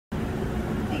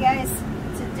guys,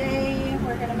 today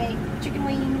we're gonna make chicken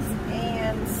wings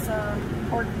and some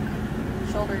pork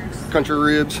shoulders. Country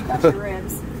ribs. Country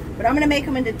ribs. But I'm gonna make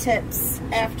them into tips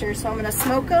after, so I'm gonna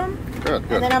smoke them. Good.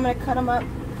 And then I'm gonna cut them up,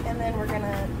 and then we're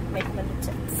gonna make them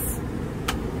into tips.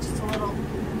 Just a little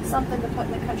something to put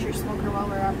in the country smoker while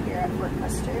we're up here at Fort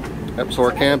Custer. Yep, so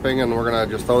we're camping and we're gonna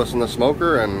just throw this in the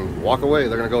smoker and walk away.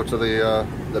 They're gonna go to the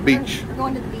beach. We're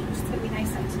going to the beach. It's gonna be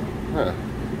nice out today. Yeah.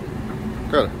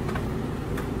 Good.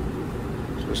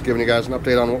 So just giving you guys an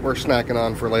update on what we're snacking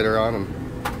on for later on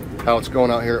and how it's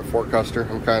going out here at Fort Custer.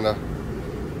 I'm kind of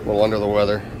a little under the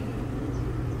weather.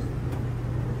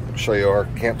 I'll show you our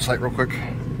campsite real quick.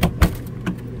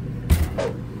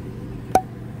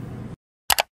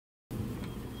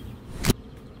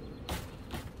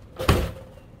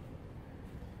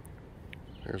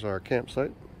 Here's our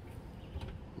campsite.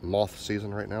 Moth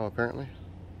season right now, apparently.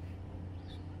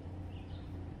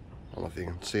 I don't know if you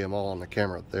can see them all on the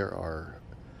camera. There are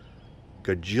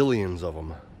gajillions of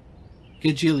them.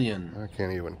 Gajillion. I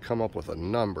can't even come up with a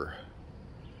number.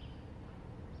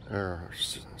 They're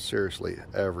seriously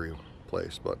every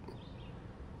place, but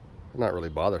they're not really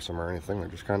bothersome or anything. They're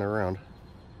just kind of around.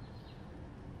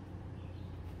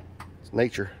 It's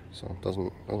nature, so it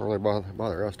doesn't really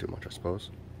bother us too much, I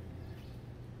suppose.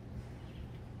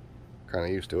 Kind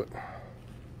of used to it.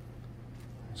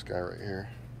 This guy right here.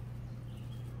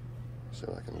 See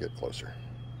if I can get closer.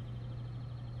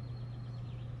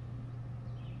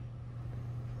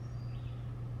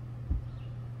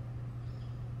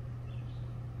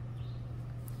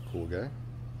 Cool guy.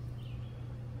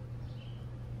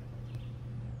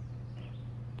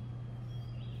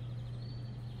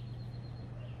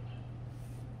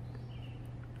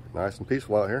 Nice and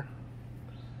peaceful out here.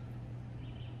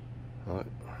 You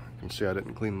can see I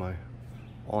didn't clean my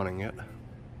awning yet.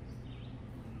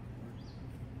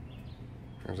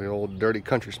 There's the old dirty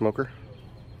country smoker.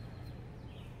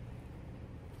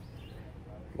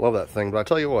 Love that thing, but I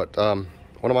tell you what, one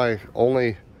of my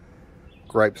only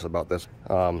gripes about this,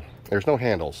 there's no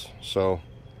handles. So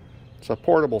it's a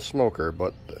portable smoker,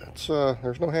 but it's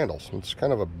there's no handles. It's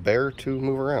kind of a bear to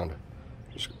move around.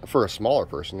 Just for a smaller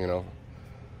person, you know,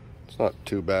 it's not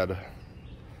too bad.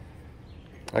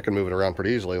 I can move it around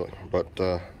pretty easily, but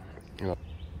you know,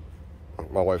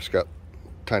 my wife's got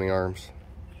tiny arms.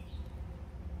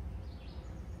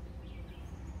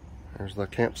 There's the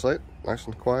campsite, nice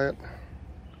and quiet.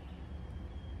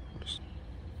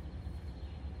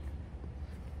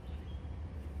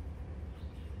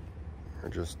 We're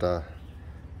just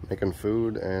making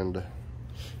food, and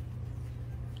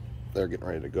they're getting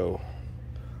ready to go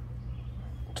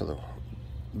to the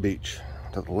beach,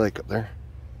 to the lake up there.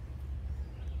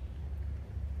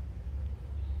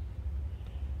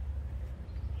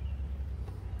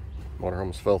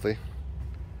 Motorhome's filthy.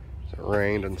 It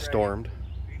rained and stormed.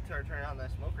 You can start turning on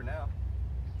that smoker now.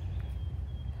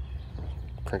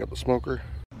 Crank up the smoker.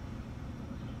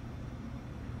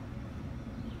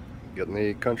 Getting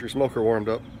the country smoker warmed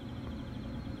up.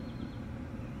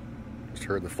 Just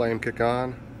heard the flame kick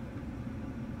on.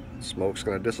 Smoke's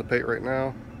gonna dissipate right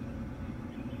now.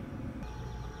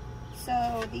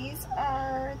 So these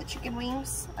are the chicken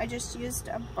wings. I just used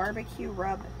a barbecue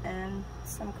rub and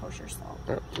some kosher salt.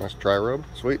 Yep, nice dry rub,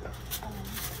 sweet.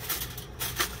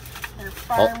 They're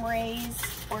farm raised,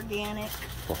 organic,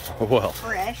 well,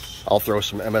 fresh. I'll throw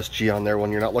some MSG on there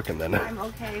when you're not looking then. I'm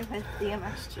okay with the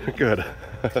MSG. Good.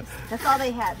 That's all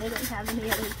they had. They didn't have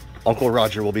any other Uncle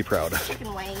Roger will be proud.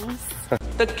 chicken wings.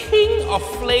 The king of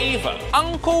flavor,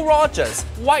 Uncle Roger's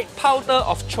white powder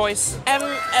of choice,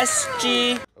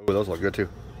 MSG. Oh, those look good too.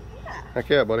 Yeah. Heck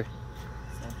yeah, buddy.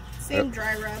 Same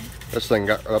dry rub. This thing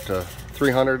got up to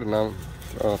 300, and now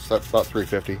it's about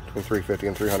 350, between 350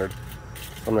 and 300.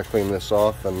 I'm gonna clean this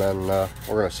off, and then we're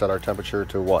gonna set our temperature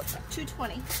to what?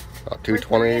 220. About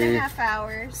 220. For 3.5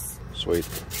 hours. Sweet.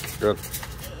 Good.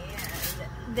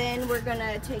 And then we're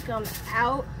gonna take them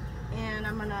out, and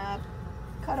I'm gonna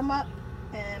cut them up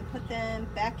and put them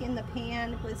back in the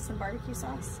pan with some barbecue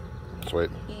sauce.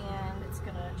 Sweet. And it's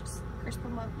gonna just crisp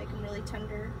them up, make them really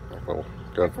tender. Cool.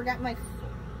 Good. I forgot my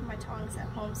tongs at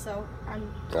home, so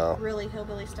I'm really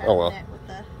hillbilly style it with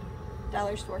the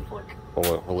dollar store fork.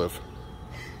 We'll live.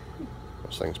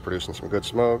 This thing's producing some good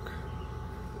smoke.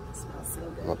 It smells so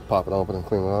good. I'll pop it open and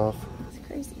clean it off. It's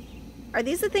crazy. Are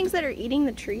these the things that are eating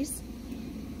the trees? I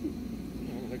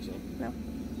don't think so. No.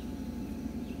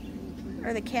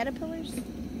 Are the caterpillars?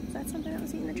 Is that something that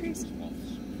was eating the trees?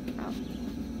 Oh.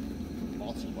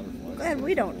 Moths and butterflies. Glad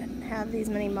we don't have these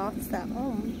many moths at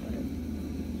home. But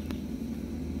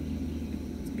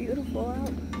it's beautiful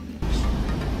out.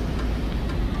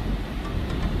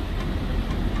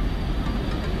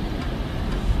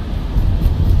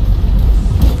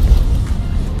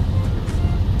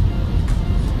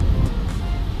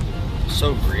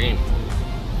 so green.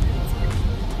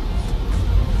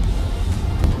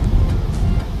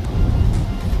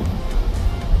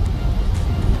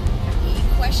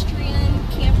 Equestrian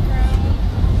campground,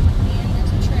 and there's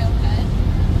a trailhead,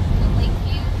 the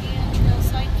Lakeview and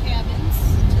Trailside cabins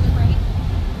to the right.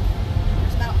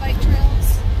 There's mountain bike trails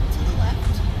to the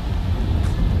left,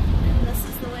 and this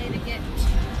is the way to get to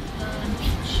the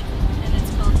beach, and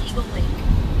it's called Eagle Lake.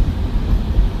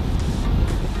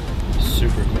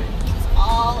 Super big. It's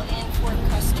all in Fort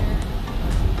Custer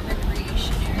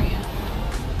recreation area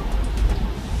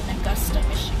in Augusta,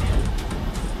 Michigan.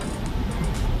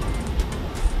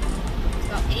 It's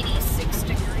about 86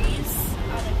 degrees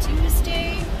on a Tuesday,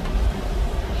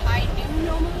 high noon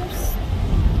almost.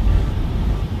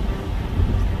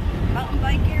 Mountain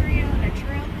bike area and a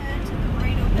trailhead to the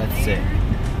right over That's there. it.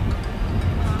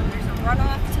 There's a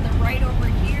runoff to the right over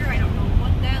here. I don't know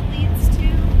what that leads to.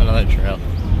 Another trail.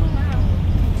 Oh, wow.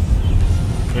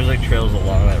 There's like trails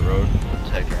along that road. Let's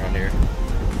heck around here.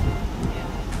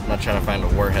 I'm not trying to find a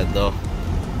warhead though.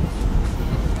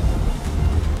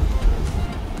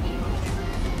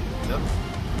 Yep.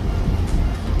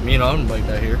 Me and Autumn biked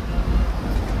out here.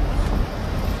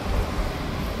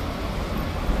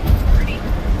 It's pretty.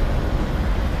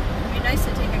 It'd be nice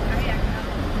to take a kayak out.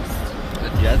 A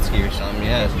jet ski or something,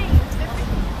 yeah.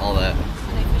 All that. Are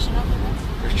they fishing out there?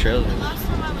 There's trails. The last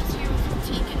time I was here was from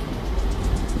Tegan.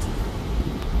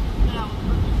 No.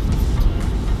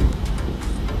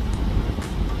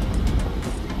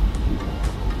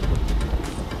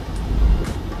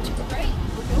 To the right,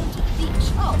 we're going to the beach.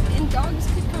 Oh, and dogs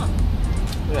could come.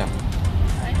 Yeah.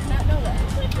 I did not know that.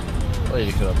 Well,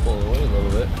 you could have pulled away a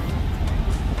little bit.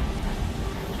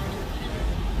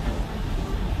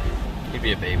 You'd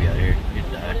be a baby out here.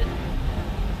 You'd die.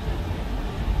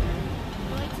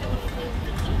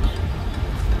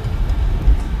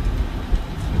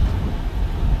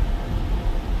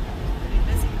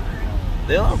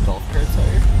 They allow golf carts out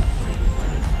here?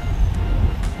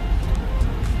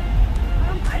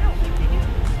 I don't think they do.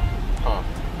 Huh.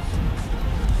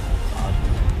 Odd.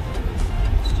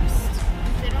 It's just,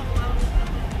 they don't allow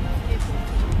people.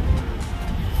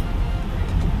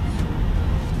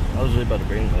 I was really about to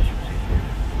bring this.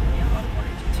 Yeah, I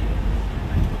wanted to too.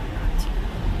 I told her not to.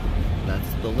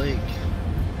 That's the lake.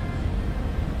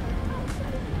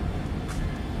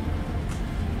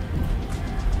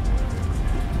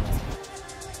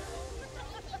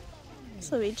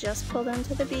 So we just pulled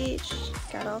into the beach,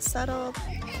 got all settled.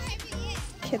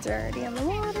 Kids are already in the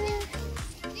water.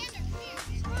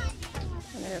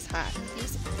 And it is hot.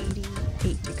 It's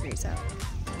 88 degrees out.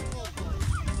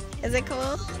 Is it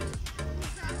cold?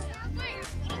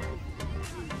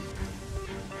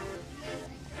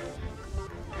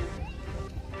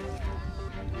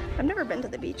 I've never been to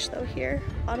the beach though here.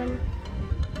 Autumn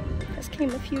has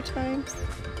came a few times.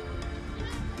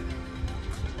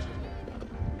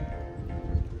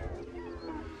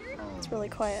 Really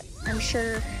quiet. I'm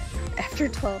sure after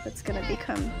 12 it's gonna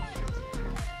become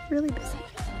really busy.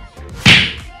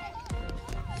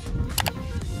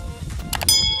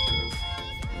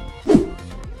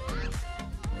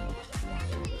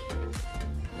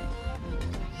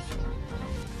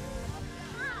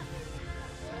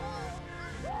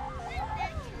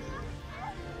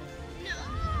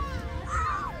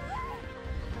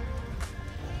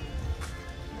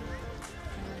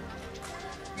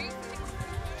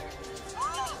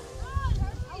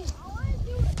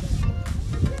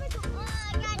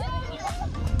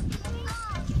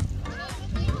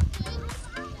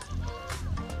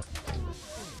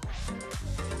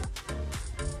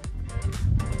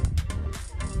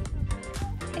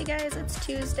 Hey guys, it's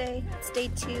Tuesday. It's day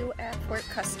 2 at Fort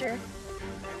Custer.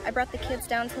 I brought the kids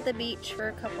down to the beach for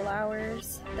a couple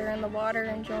hours. They're in the water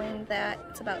enjoying that.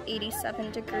 It's about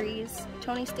 87 degrees.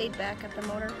 Tony stayed back at the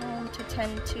motorhome to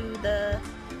tend to the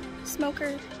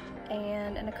smoker,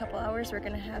 and in a couple hours we're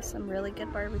gonna have some really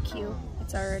good barbecue.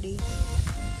 It's already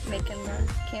making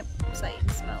the campsite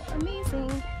smell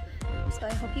amazing. So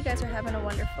I hope you guys are having a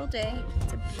wonderful day.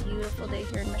 It's a beautiful day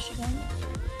here in Michigan.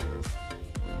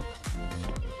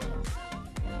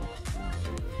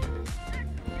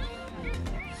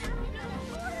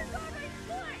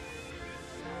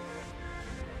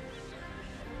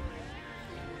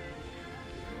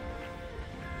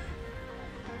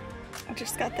 I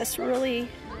just got this really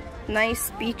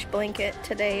nice beach blanket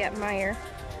today at Meijer.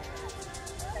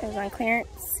 It was on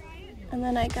clearance. And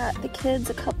then I got the kids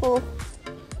a couple,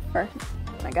 or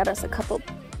I got us a couple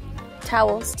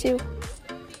towels too.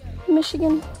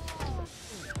 Michigan.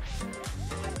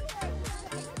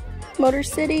 Motor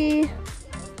City,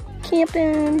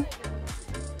 camping,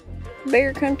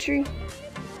 bear country.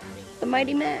 the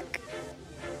Mighty Mac.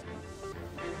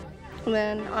 And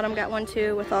then Autumn got one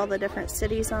too with all the different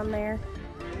cities on there.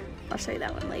 I'll show you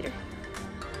that one later.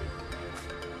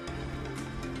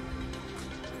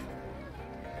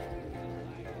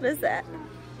 What is that?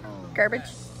 Garbage?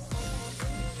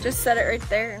 Just set it right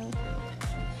there. And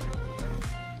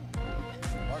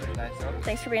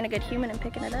thanks for being a good human and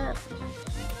picking it up.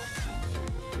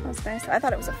 That's nice. I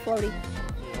thought it was a floaty.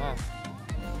 Wow.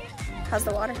 How's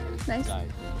the water? Nice?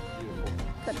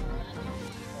 Good.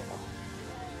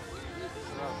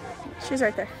 She's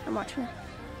right there. I'm watching her.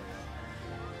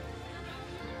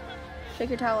 Shake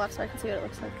your towel off so I can see what it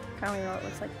looks like. I don't even know what it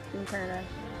looks like. You can turn it on.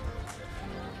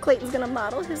 Clayton's gonna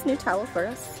model his new towel for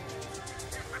us.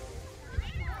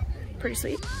 Pretty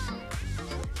sweet.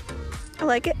 I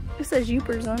like it. It says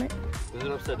Youpers on it. Is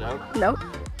it upside down? Nope.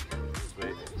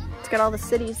 Sweet. It's got all the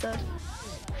cities of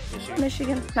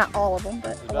Michigan. Not all of them,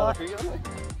 but a lot. I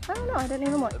don't know. I didn't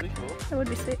even look. That'd be cool. That would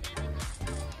be sweet.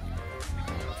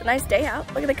 It's a nice day out.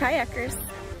 Look at the kayakers.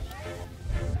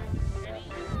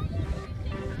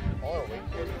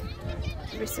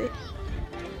 Should be sweet.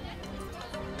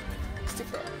 Stick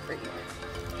that right here.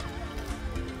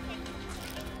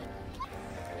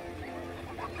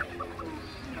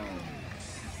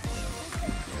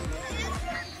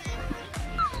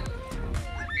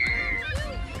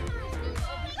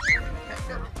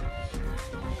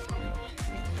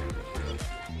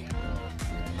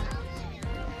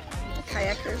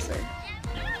 Kayakers are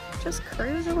just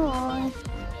cruising along.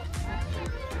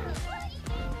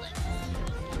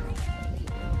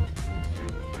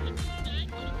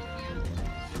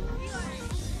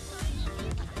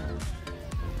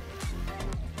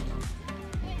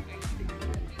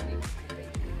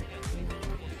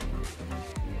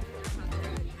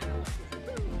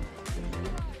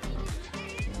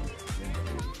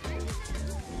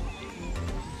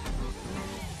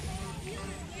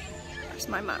 There's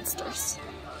my monsters.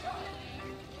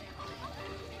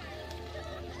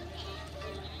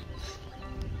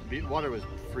 Water was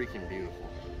freaking beautiful.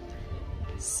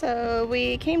 So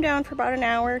we came down for about an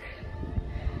hour.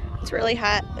 It's really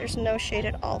hot. There's no shade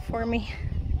at all for me,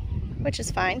 which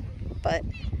is fine, but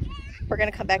we're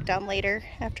gonna come back down later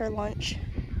after lunch.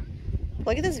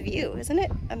 Look at this view, isn't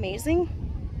it amazing?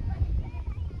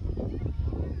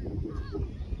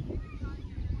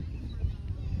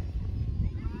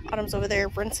 Autumn's over there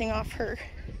rinsing off her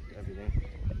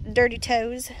dirty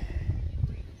toes.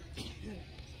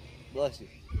 Bless you.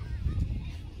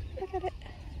 Look at it.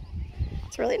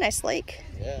 It's a really nice lake.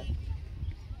 Yeah.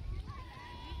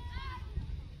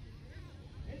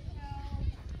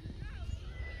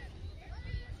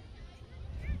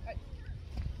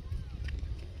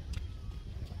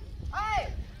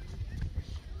 Hey!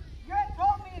 You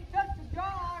told me to touch the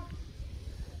dog.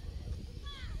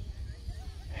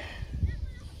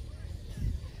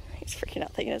 He's freaking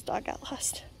out thinking his dog got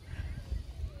lost.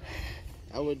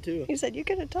 I would too. He said, you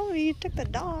could have told me you took the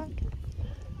dog.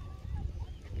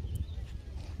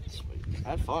 Sweet. I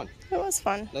had fun. It was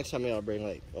fun. Next time maybe I'll bring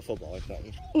like a football or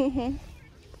something. Mm-hmm.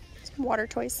 Some water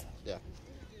toys. Yeah.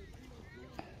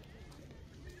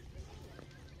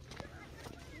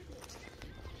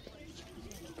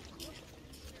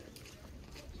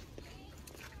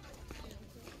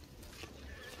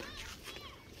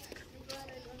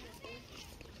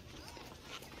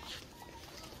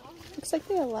 Looks like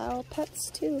they allow pets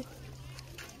too.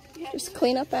 Just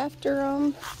clean up after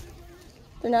them.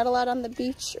 They're not allowed on the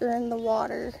beach or in the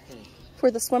water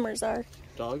where the swimmers are.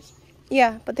 Dogs?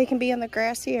 Yeah, but they can be in the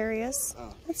grassy areas.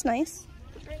 Oh. That's nice.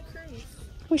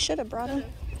 We should have brought them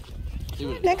See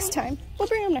what next time. We'll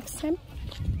bring them next time.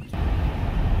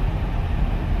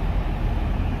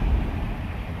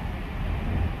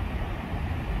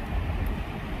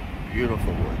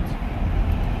 beautiful woods.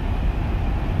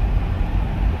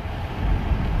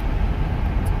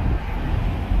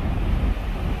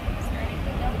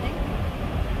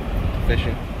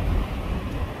 Fishing.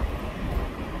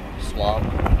 Swamp.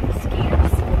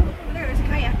 Skiers. There's a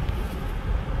kayak.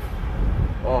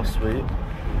 Oh, sweet.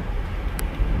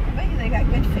 I bet you they got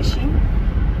good fishing.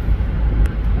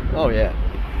 Oh, yeah.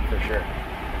 For sure.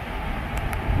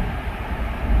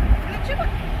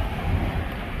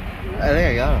 I think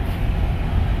I got him.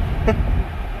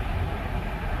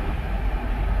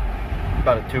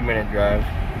 About a 2-minute drive.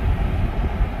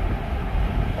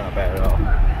 Not bad at all.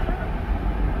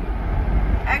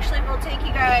 Actually, we'll take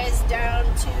you guys down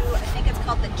to, I think it's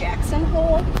called the Jackson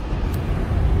Hole.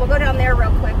 We'll go down there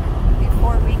real quick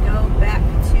before we go back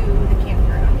to the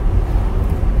campground.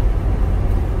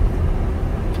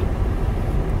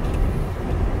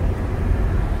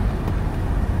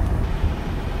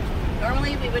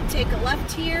 Normally we would take a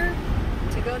left here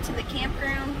to go to the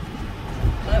campground,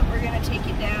 but we're gonna take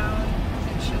you down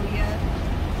and show you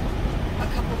a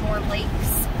couple more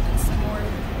lakes and some more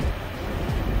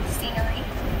scenery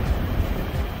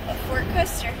at Fort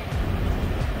Custer.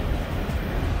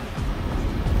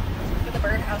 With a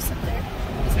birdhouse up there.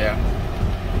 Yeah.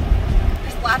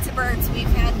 There's lots of birds. We've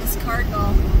had this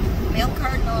cardinal, male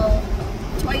cardinal,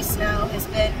 twice now, has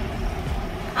been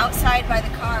outside by the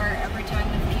car every time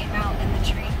we came out in the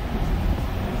tree.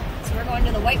 So we're going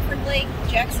to the Whiteford Lake,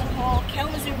 Jackson Hole,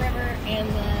 Kalamazoo River, and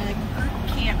the group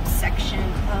camp section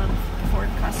of Fort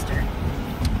Custer.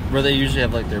 Where they usually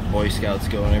have like their Boy Scouts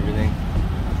go and everything.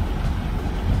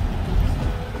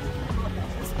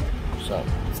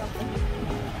 Something.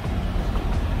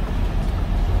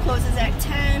 Closes at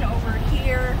 10 over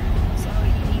here, so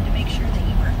you need to make sure that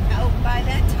you are out by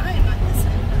that time on this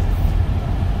end.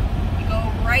 You go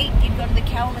right, you go to the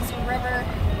Kalamazoo River,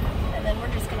 and then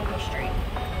we're just gonna go straight.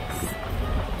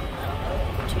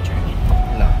 Too tricky.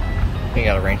 No. You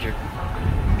got a Ranger.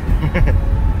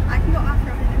 I can go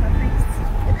off-roading in my freaks.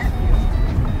 Look at that view.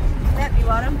 Look at that view,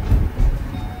 Autumn.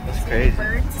 That's See crazy. the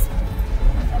birds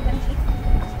underneath.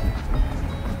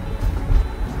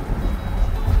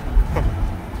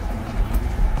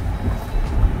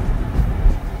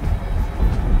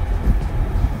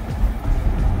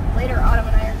 Later, Autumn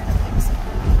and I are gonna pick some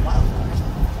wildflowers.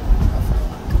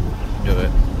 Do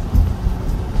it.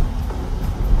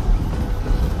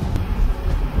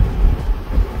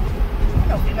 I don't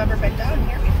know if we've ever been down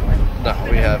here before. No,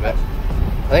 we haven't.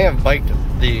 I think I've biked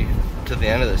to the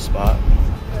end of this spot,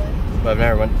 Really? but I've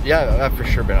never went. Yeah, I've for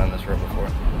sure been on this road before.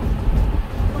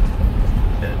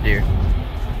 Yeah, deer.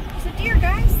 There's a deer,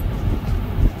 guys.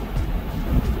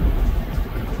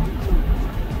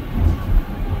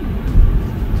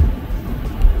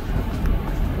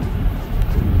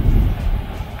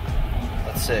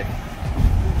 That's sick.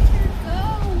 Go!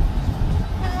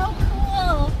 How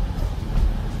cool!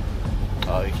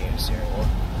 Oh, you can't see it.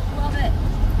 Love it.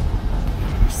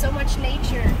 There's so much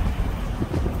nature.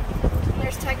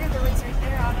 There's tiger lilies right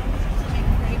there, Autumn, to make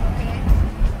a pretty bouquet.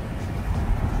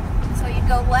 So you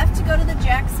go left to go to the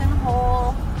Jackson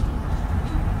Hole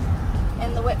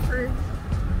and the Whitford.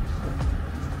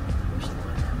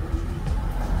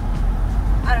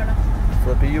 I don't know.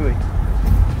 Flippy Yui.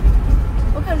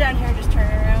 We'll come down here and just turn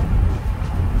it around.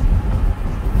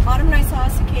 Autumn and I saw a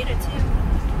cicada too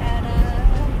at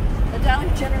the Dollar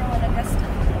General in Augusta.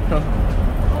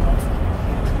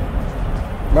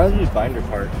 Reminds me of Binder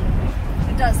Park.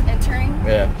 It does, entering.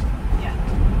 Yeah. Yeah.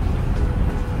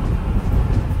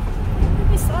 I think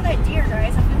we saw that deer,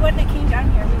 guys. If we wouldn't have came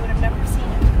down here, we would have never seen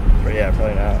it. But yeah,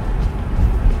 probably not.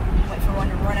 Wait for one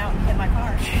to run out and hit my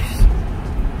car.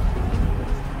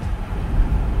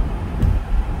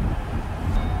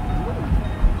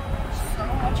 So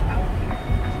much out here.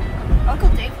 Uncle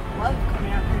Dave loved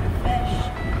coming out here to fish.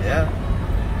 Yeah.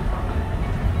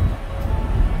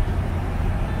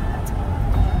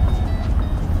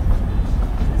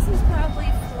 This is probably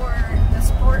for the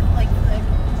sport, like the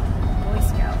Boy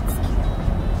Scouts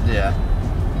camp. Yeah.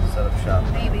 Set up shop.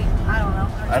 Maybe. I don't know.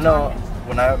 I know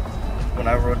when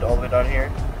I rode all the way down here,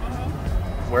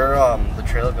 where the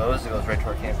trail goes, it goes right to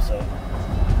our campsite.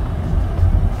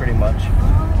 Pretty much.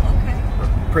 Oh,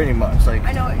 okay. Pretty much. Like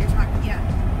I know what you're talking. Yeah.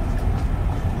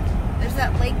 There's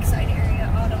that lakeside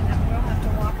area, Autumn, that we'll have to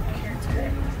walk here to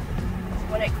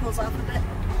when it cools off a bit.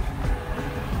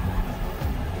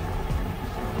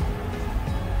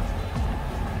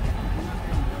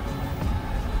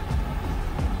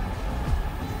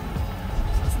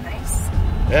 This is nice.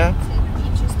 yeah. See, the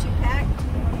beach is too packed.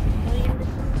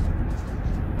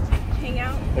 Hang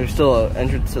out. There's still an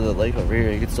entrance to the lake over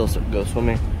here. You can still go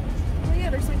swimming. Oh yeah,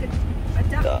 there's like a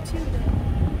duck Duck. too to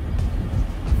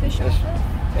fish off of.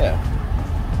 Yeah.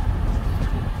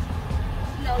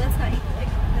 No, that's not Eagle Lake.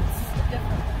 That's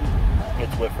different.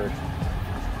 It's Whitford.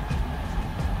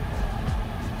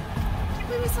 I can't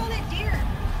believe we saw that deer.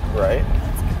 Right.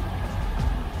 That's cool.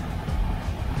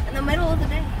 In the middle of the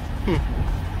day.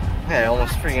 Yeah, I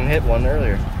almost freaking hit one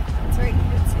earlier. That's right, you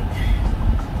did say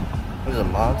that. It was a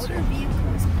monster. Motor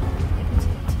vehicles prohibited.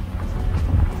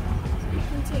 So you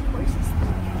can take horses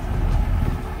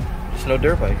There's no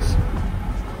dirt bikes.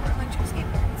 or electric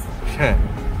skateboards.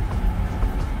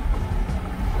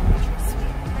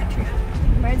 Sweet. That tree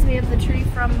reminds me of the tree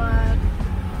from Lion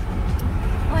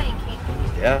King.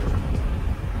 Yeah.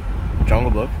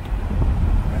 Jungle Book.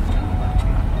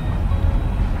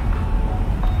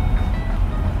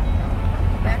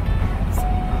 Back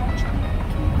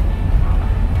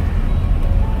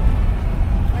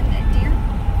find that deer.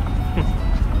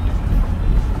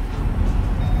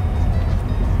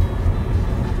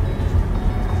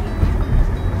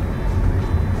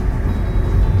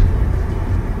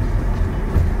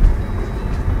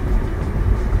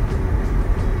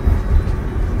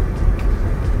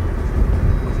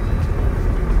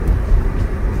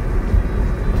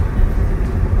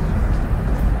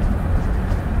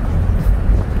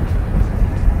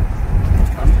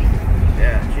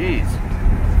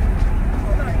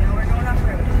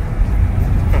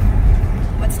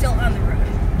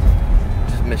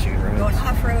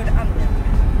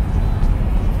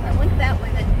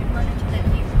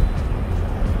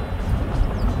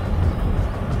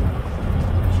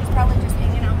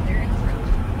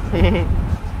 Going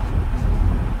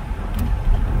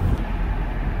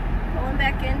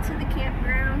back into the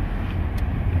campground.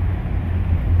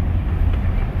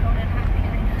 Going hot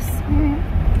behind us.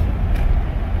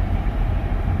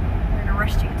 We're in a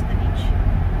rush to get to the beach.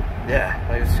 Yeah,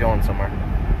 like it's going somewhere.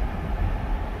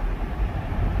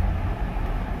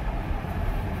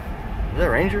 Is that a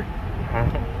Ranger?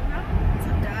 It's a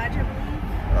Dodge, I believe.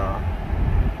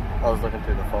 I was looking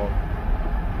through the phone.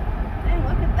 Hey,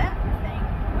 look at that thing.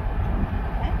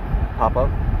 Okay. Pop up?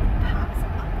 Pops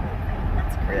up like that.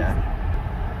 That's crazy. Yeah.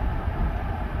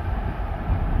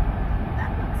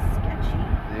 That looks sketchy.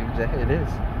 It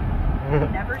is.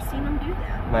 I've never seen them do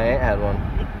that. My aunt had one.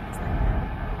 Big ones like that.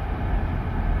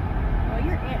 Well,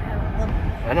 your aunt had a little.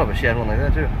 I know, but she had one like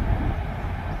that too.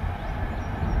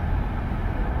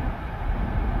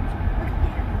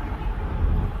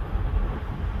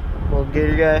 Little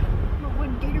gator guy.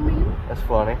 Little gator man. That's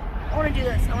funny. I want to do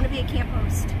this. I want to be a camp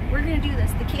host. We're going to do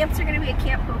this. The camps are going to be a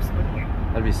camp host one year.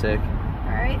 That'd be sick.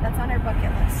 Alright, that's on our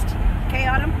bucket list. Okay,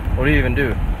 Autumn? What do you even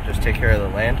do? Just take care of the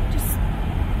land? Just,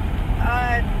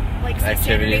 like say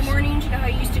Activities. Saturday mornings, you know how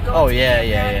you used to go Oh, to the yeah,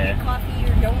 campground yeah, and get coffee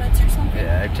or donuts or something?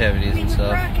 Yeah, activities We and would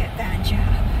stuff. rock at that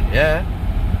job. Yeah.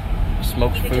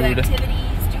 Smoke You could do food.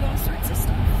 activities, do all sorts of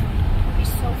stuff. It'd be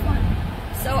so fun.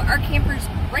 So our camper's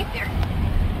right there.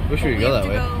 Wish we could go that way.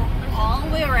 We have to go all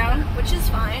the way around, which is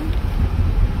fine.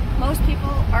 Most people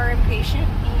are impatient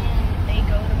and they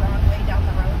go the wrong way down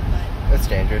the road, but That's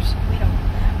dangerous. we don't do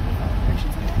that. We follow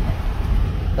directions on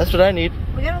that. That's what I need.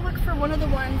 We gotta look for one of the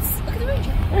ones. Look at the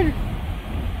Ranger.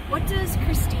 What does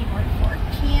Christine work for?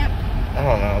 Camp. I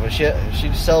don't know, but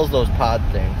she sells those pod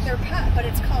things. They're pot, but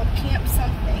it's called Camp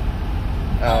something.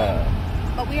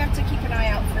 But we have to keep an eye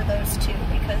out for those too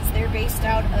because they're based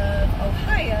out of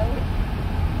Ohio.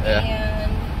 Yeah.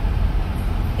 And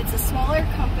it's a smaller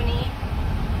company.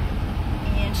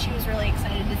 And she was really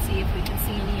excited to see if we can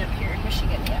see any up here in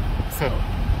Michigan yet. So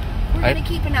we're gonna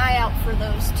keep an eye out for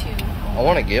those two. I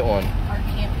want to get one. Our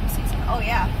camping season. Oh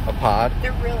yeah. A pod.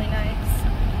 They're really nice.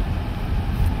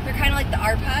 They're kind of like the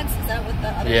R-Pods. Is that what the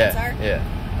other ones are? Yeah.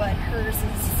 But hers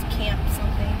is Camp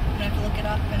something. I'm gonna have to look it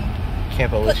up and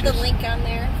Camp-alicious. put the link on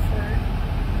there for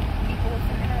people if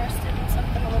they're interested in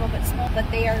something a little bit small. But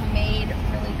they are made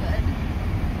really good.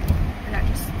 They're not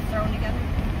just thrown together.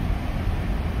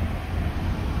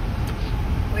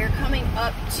 We're coming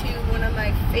up to one of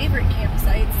my favorite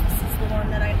campsites. This is the one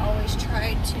that I always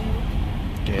try to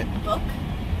book.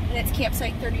 And it's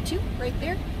campsite 32 right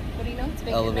there. What do you know? It's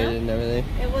vacant Elevated and everything.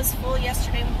 It was full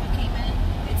yesterday when we came in.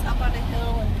 It's up on a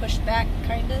hill and pushed back,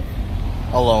 kind of.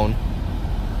 Alone.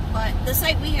 But the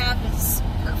site we have is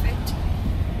perfect.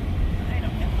 I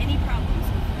don't have any problems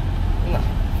with it. No.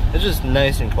 It's just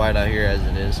nice and quiet out here as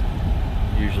it is.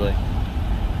 Usually.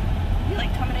 You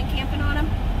like coming and camping on them?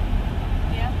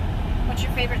 Yeah? What's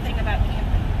your favorite thing about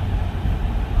camping?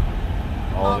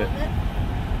 All of it.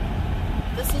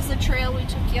 This is the trail we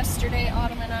took yesterday,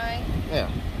 Autumn and I. Yeah.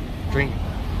 Drink.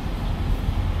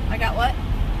 I got what?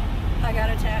 I got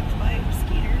attacked by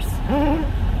mosquitoes.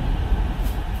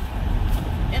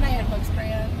 And I had bug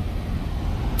spray on.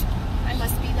 I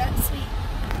must be that sweet.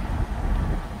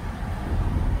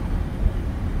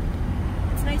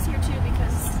 It's nice here too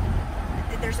because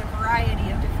there's a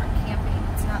variety of different camping.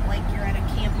 It's not like you're at a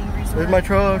camping resort. Where's my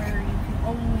truck? Where you can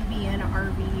only be in an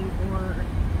RV or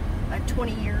a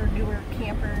 20-year newer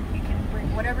camper. You can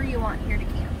bring whatever you want here to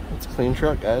camp. It's a clean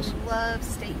truck, guys. Love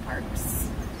state parks,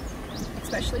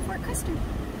 especially Fort Custer.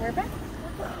 We're back.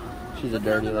 She's a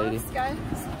dirty lady. Guys.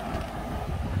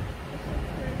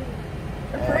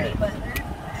 They're pretty, but they're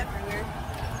everywhere.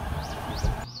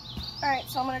 Alright,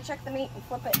 so I'm going to check the meat and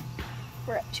flip it.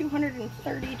 We're at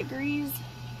 230 degrees.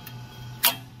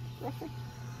 Roughly.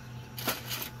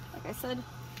 Like I said,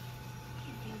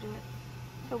 I'm going to do it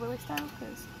hillbilly style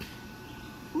because,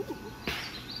 ooh,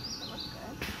 that looks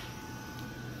good.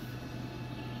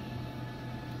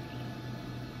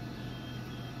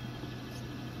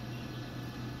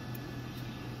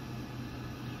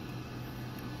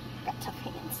 Got tough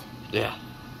hands. Yeah.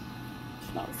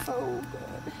 Smells so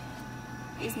good.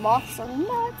 These moths are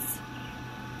nuts.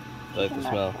 I like the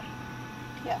smell.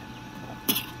 Yeah.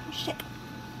 Oh, shit.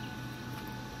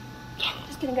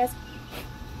 Just kidding, guys.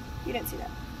 You didn't see that.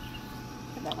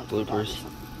 Put that one to the dog or Bloopers.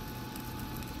 something.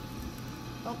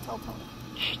 Don't tell Tony.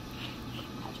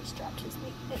 I just dropped his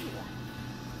meat anyway.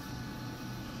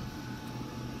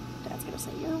 Dad's gonna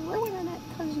say, you're ruining it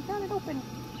because you got it open.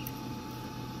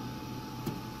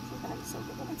 This is gonna be so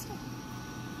good when it's done.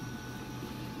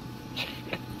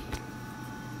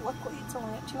 Luckily, it's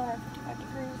only at 255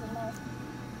 degrees and my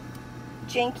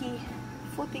janky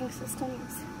flipping system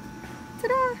is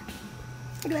Ta-da!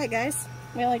 Look at that, guys.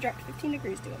 We only dropped 15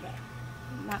 degrees to it, but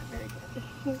not very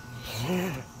good.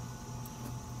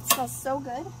 It smells so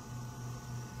good.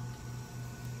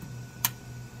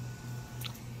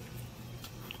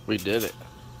 We did it.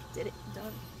 Did it.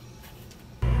 Done.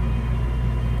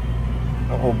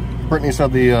 Oh, Brittany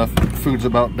said the food's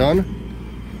about done.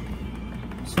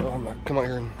 So I'm gonna come out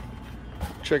here and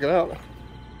check it out.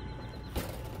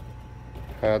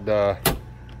 Had,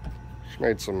 she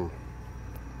made some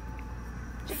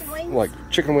Chicken wings? like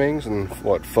chicken wings and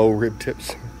what, faux rib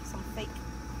tips? Some fake.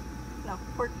 No,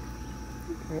 pork.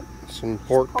 Yep. Some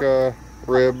pork,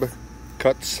 rib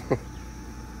cuts.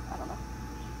 I don't know.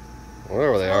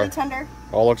 Whatever they Really are. tender.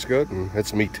 All looks good and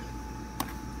it's meat.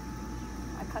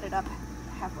 I cut it up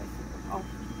halfway through. Oh,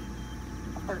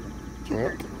 a third. Yep.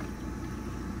 Two-thirds.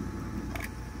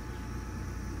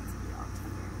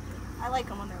 I like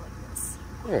them when they're like this.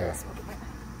 Yeah.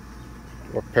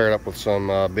 We'll pair it up with some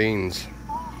beans.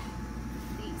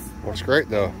 These. Looks great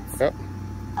though. Ends. Yep.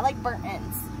 I like burnt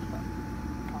ends. But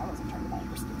I wasn't trying to buy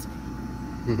briskets.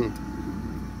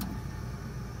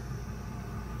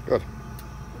 Good.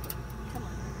 Come on.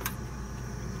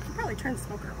 I can probably turn the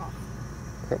smoker off.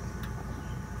 Yep.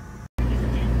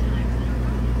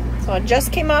 So it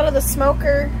just came out of the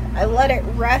smoker. I let it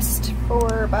rest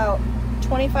for about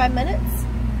 25 minutes.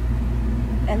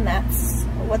 And that's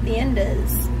what the end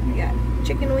is. We got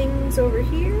chicken wings over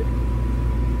here.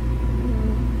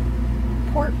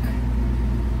 Pork.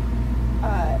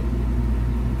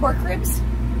 Pork ribs.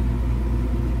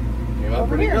 Came out Over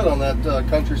pretty here. good on that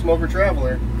Country Smoker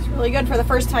Traveler. It's really good for the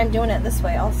first time doing it this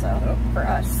way also Yep. for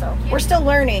us. So we're still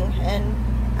learning, and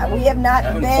we have not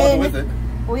Having fun with it.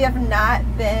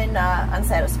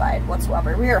 unsatisfied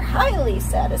whatsoever. We are highly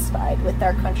satisfied with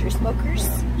our country smokers.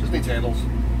 Just needs handles.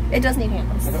 It does need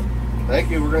handles.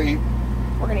 Thank you. We're gonna eat.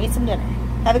 We're gonna eat some dinner.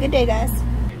 Have a good day, guys.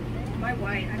 My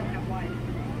white, I don't have white.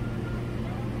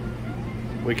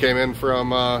 We came in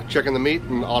from checking the meat,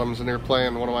 and Autumn's in there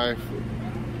playing one of my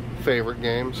favorite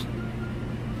games,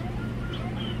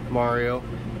 Mario.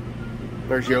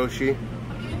 There's Yoshi.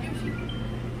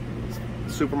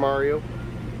 Super Mario.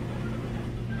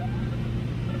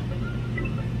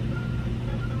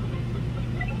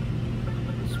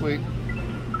 Sweet.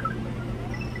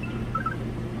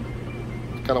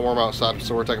 It's kind of warm outside,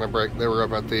 so we're taking a break. They were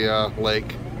up at the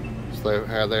lake, so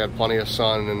they had plenty of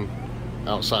sun and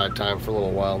outside time for a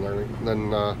little while. And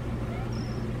then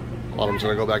Autumn's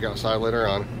gonna go back outside later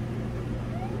on.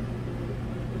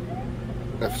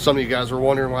 If some of you guys were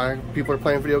wondering why people are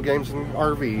playing video games in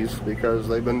RVs, because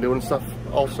they've been doing stuff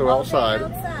also outside.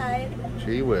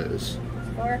 Gee whiz.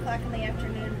 It's 4 o'clock in the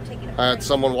afternoon. Taking a I had break.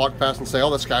 someone walk past and say, "Oh,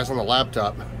 this guy's on the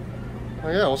laptop." Oh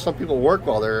yeah, well, some people work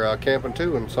while they're camping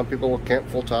too, and some people camp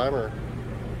full time, or a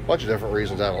bunch of different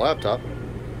reasons to have a laptop.